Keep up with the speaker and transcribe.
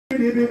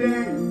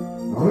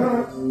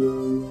Alright.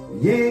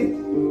 Yeah.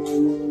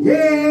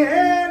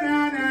 Yeah.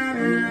 Na, na, na,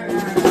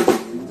 na.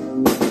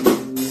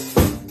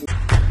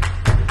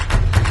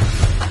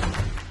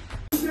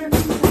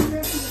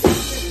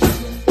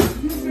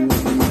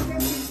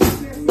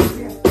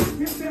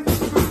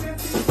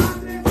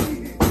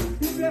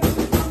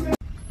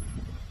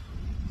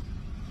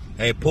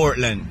 Hey,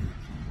 Portland,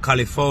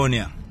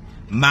 California,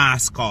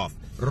 mask off,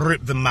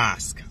 rip the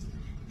mask.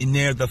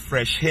 Inhale the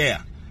fresh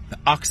air, the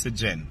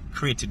oxygen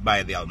created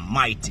by the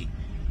Almighty.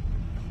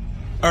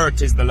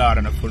 Earth is the Lord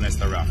and the fullness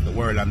thereof, the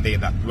world and they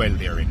that dwell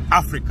therein.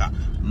 Africa,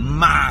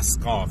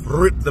 mask off,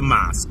 rip the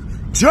mask.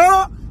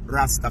 Jah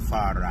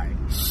Rastafari.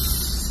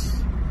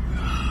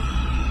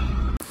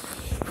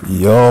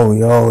 Yo.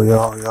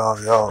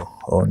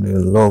 Only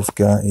love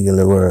can heal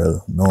the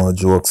world. No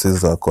jokes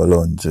is a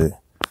Kalonji.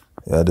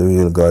 You're the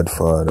real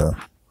Godfather.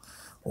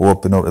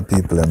 Open up the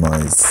people them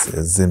eyes.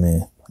 You see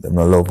me? Them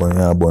no love when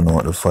you burn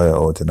out the fire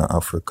out in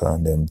Africa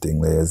and them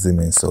thing there. You see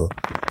me? So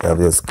you have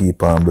just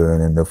keep on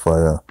burning the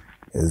fire.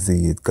 You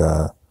see it,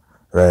 cause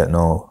right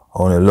now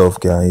only love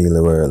can heal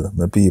the world.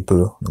 My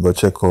people, go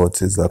check out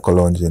Sizzla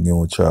Kalonji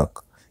new track.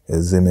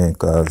 You see me?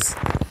 Cause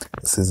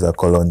Sizzla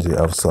Kalonji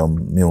have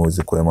some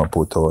music where I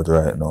put out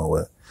right now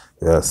where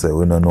I say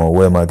we don't know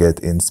where I get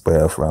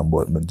inspired from,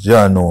 but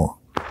I know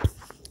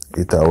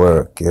it a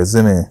work. You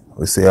see me?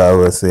 We say I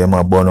will say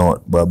my burn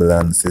out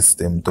Babylon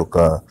system took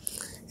a,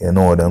 you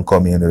know, them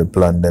come into the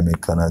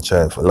pandemic and I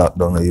try to lock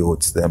down the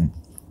youths them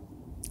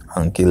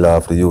and kill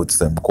off the youths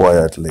them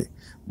quietly.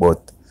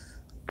 But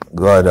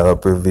God will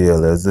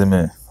prevail, you see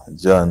me?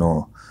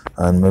 Jano.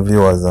 And my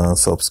viewers and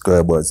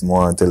subscribers, I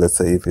want to tell you,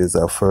 say, if it's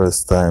a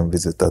first time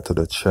visitor to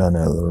the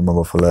channel,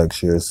 remember to like,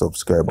 share,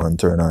 subscribe and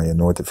turn on your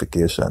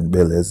notification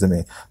bell, you see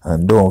me?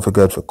 And don't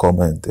forget to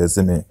comment, you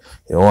see me?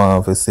 You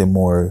want to see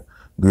more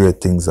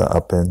great things that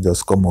happen,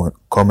 just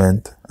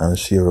comment and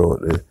share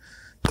out the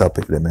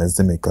topic them, you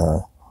see me?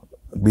 Because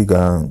bigger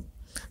and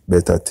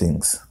better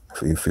things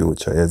for the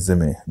future, you see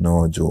me?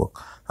 No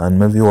joke. And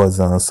my viewers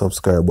and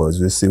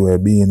subscribers, we see where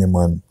Beenie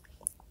man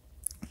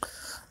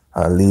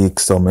I leak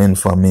some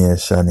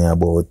information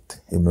about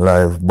him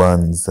live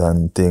bands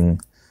and thing.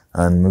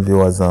 And my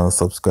viewers and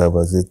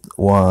subscribers, it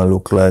want to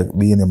look like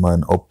Beenie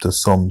man up to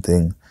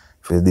something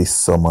for this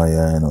summer,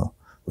 you know.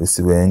 We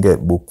see we ain't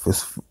get booked for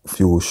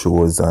few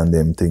shows and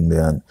them thing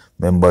there. And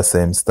remember,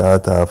 same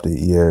start off the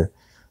year,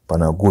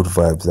 but a good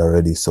vibes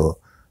already. So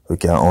we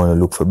can only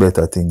look for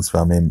better things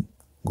from him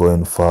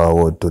going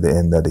forward to the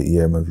end of the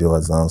year, my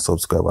viewers and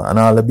subscribers. And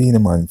all the Beenie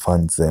man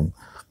fans them,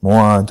 I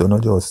want to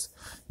not just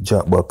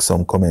drop back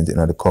some comment in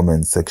the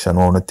comment section.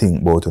 I want to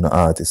think about the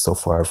artists so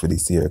far for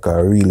this year. Because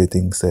I really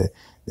think say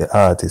the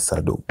artists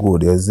are do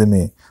good, you see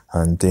me?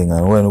 And thing.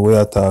 And when we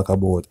are talk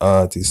about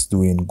artists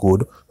doing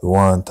good, we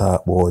want to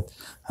talk about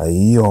a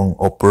young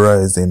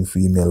uprising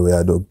female we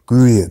are do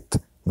great.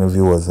 My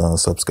viewers and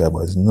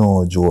subscribers,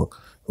 no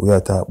joke. We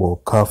are talking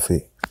about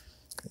Koffee.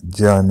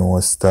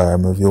 Jano Star,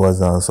 my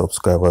viewers and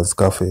subscribers,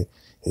 Koffee.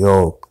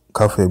 Yo,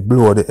 Koffee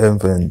blow the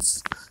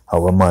events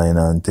of a mind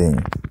and thing.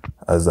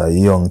 As a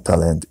young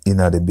talent in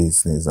the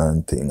business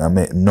and thing. I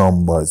make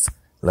numbers.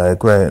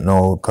 Like right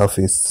now,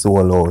 Koffee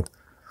sold out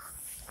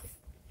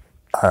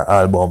our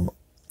album.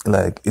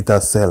 Like it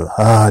a sell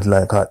hard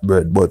like hot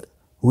bread. But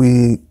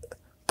we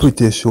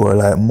pretty sure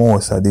like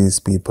most of these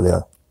people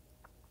here,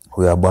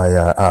 we are buy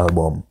our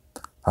album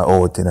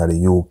out in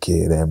the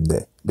UK them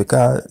there.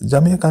 Because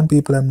Jamaican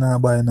people them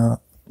not buy no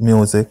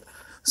music.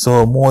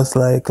 So most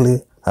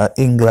likely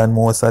England,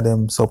 most of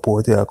them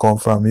support here come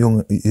from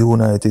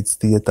United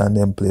States and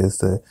them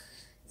places.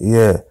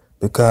 Yeah,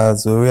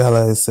 because we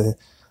realize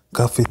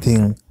Koffee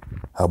thing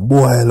a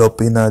boil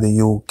up in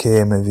the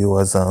UK, my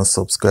viewers and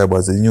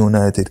subscribers. The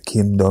United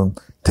Kingdom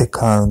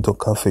take on to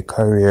Koffee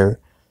career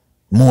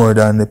more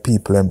than the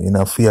people in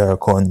a fair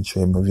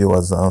country, my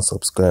viewers and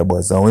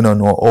subscribers. And we don't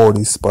know how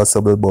this is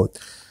possible, but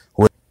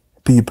when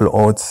people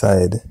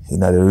outside in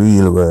the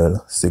real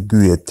world see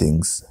great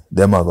things,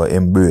 them are going to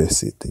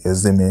embrace it. You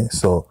see me?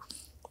 So,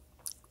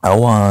 I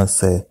want to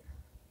say,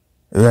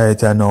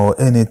 right now,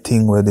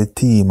 anything where the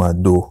team are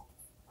do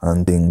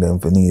and thing them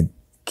for need,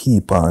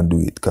 keep on do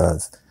it,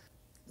 because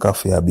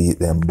Koffee a beat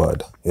them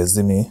bad. You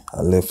see me?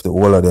 I left the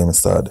whole of them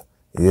sad.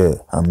 Yeah,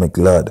 I'm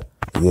glad.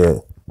 Yeah,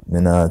 me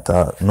not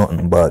talk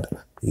nothing bad.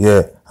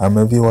 Yeah, and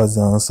my viewers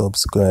and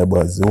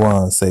subscribers, you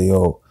want to say,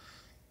 yo,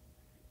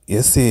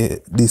 you see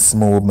this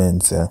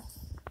movement, yeah,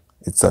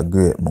 it's a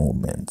great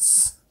movement.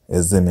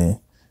 You see me?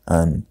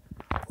 And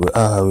we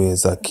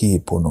always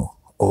keep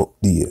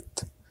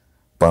update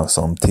on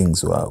some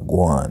things we are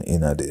going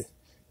in the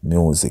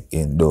music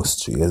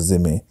industry, you see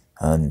me?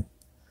 And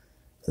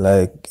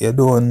like you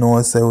don't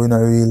know, say we not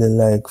really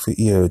like to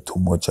hear too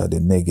much of the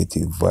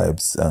negative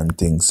vibes and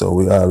things. So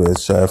we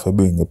always try to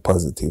bring the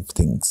positive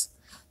things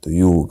to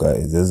you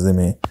guys, you see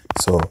me?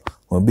 So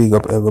we big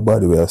up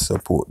everybody who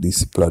support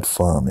this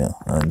platform, yeah,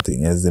 and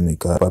thing, you see me?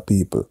 Because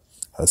people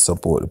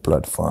support the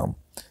platform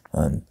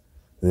and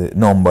the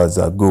numbers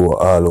are grow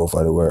all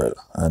over the world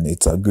and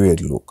it's a great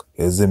look,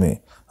 you see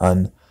me?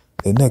 And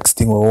the next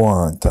thing we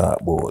want to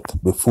talk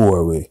about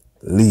before we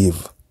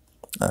leave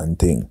and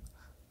thing,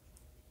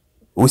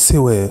 we see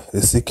where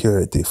the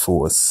security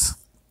force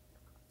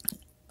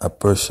a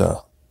pressure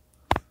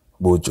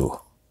Buju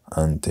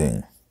and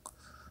thing.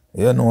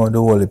 You know the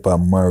whole heap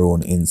of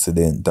maroon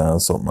incident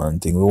and something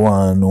and thing. We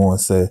want to know,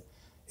 say,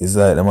 it's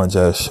like them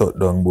just shut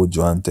down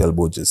Buju and tell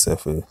Buju say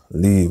to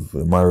leave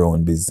the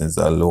maroon business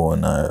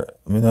alone. Or,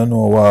 I don't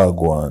know what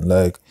go on.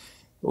 Like,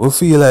 we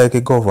feel like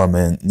the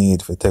government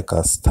need to take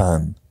a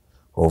stand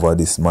over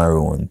this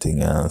maroon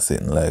thing and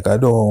something. Like, I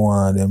don't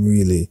want them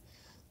really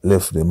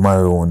left the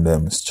maroon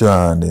them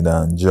stranded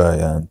and dry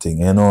and thing.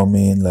 You know what I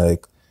mean?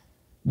 Like,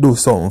 do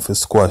something to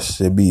squash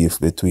the beef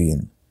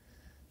between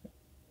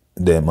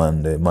them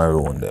and the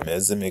maroon them, you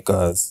see me?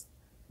 Because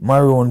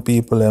maroon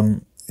people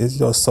them it's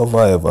just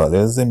survival,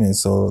 you see me?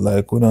 So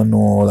like we don't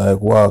know like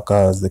what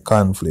caused the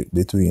conflict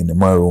between the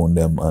maroon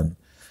them and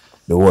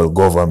the whole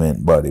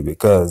government body,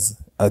 because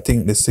I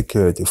think the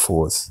security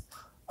force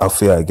have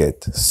to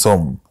get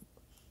some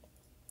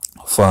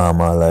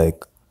farmer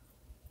like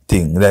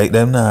thing. Like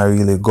them not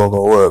really go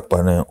work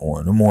on their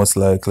own. The most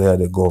likely are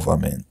the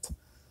government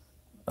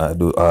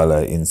do all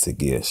the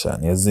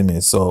instigation, you see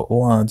me? So we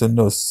want to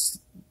just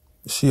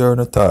share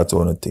the thoughts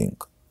on the thing.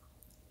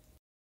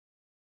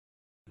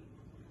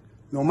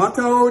 No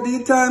matter how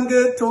the time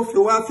get tough,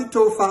 you have to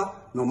tougher.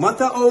 No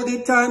matter how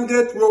the time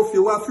get rough,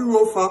 you have to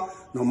rougher.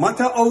 No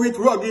matter how it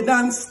rugged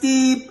and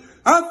steep,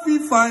 have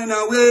to find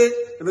a way.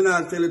 Even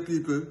I tell the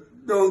people,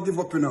 don't give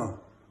up, you know.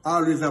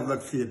 Always have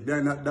that faith.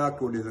 Behind that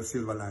dark road is a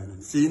silver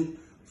lining. See?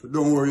 So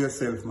don't worry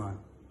yourself, man.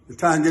 The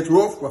time get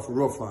rough, we have to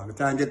rougher. The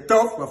time get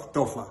tough, we have to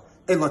tougher.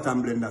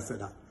 Everton Blender said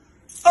that.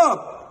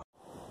 Up!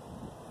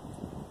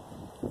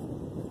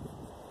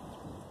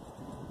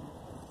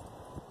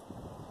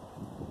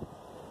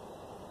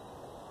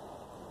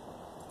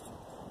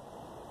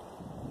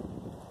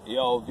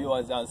 Yo,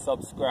 viewers and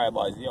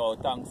subscribers, yo,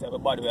 thanks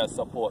everybody who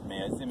support me.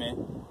 You see me?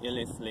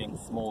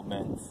 Hllislinks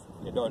movements.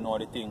 You don't know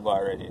the thing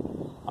already.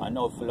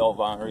 Enough love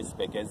and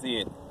respect, you see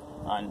it?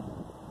 And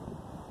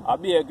I'll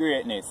be a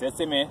greatness, you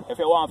see me? If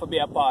you want to be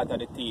a part of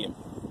the team,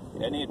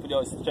 you need to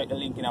just check the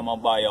link in my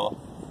bio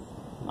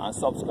and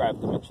subscribe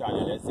to my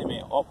channel, you see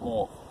me? Up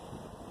more.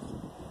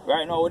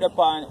 Right now, we're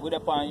upon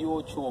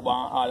YouTube and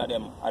all of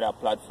them other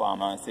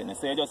platforms and sitting.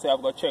 So you just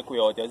have to check we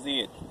out, you see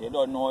it. You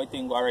don't know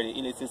anything already.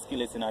 Illicit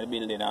skills in the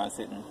building and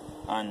sitting.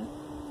 And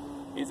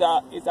it's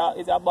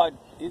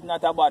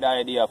not a bad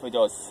idea for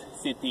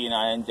just sit in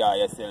and enjoy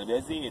yourself.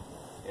 You see it.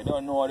 You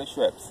don't know the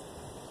shreps.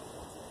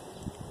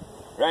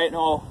 Right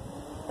now,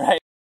 right.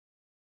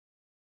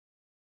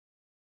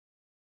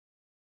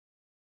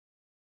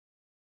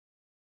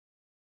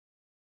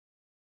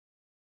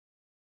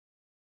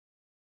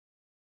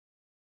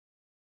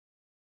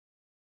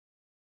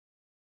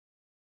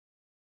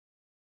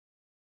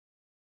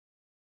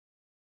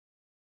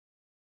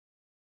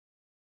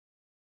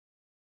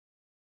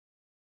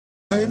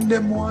 When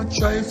them want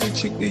try to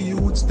check the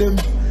youths them,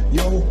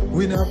 yo,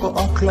 we not go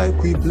act like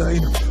we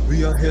blind.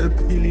 We are help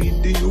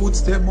healing the youths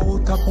them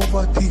out of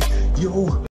poverty, yo.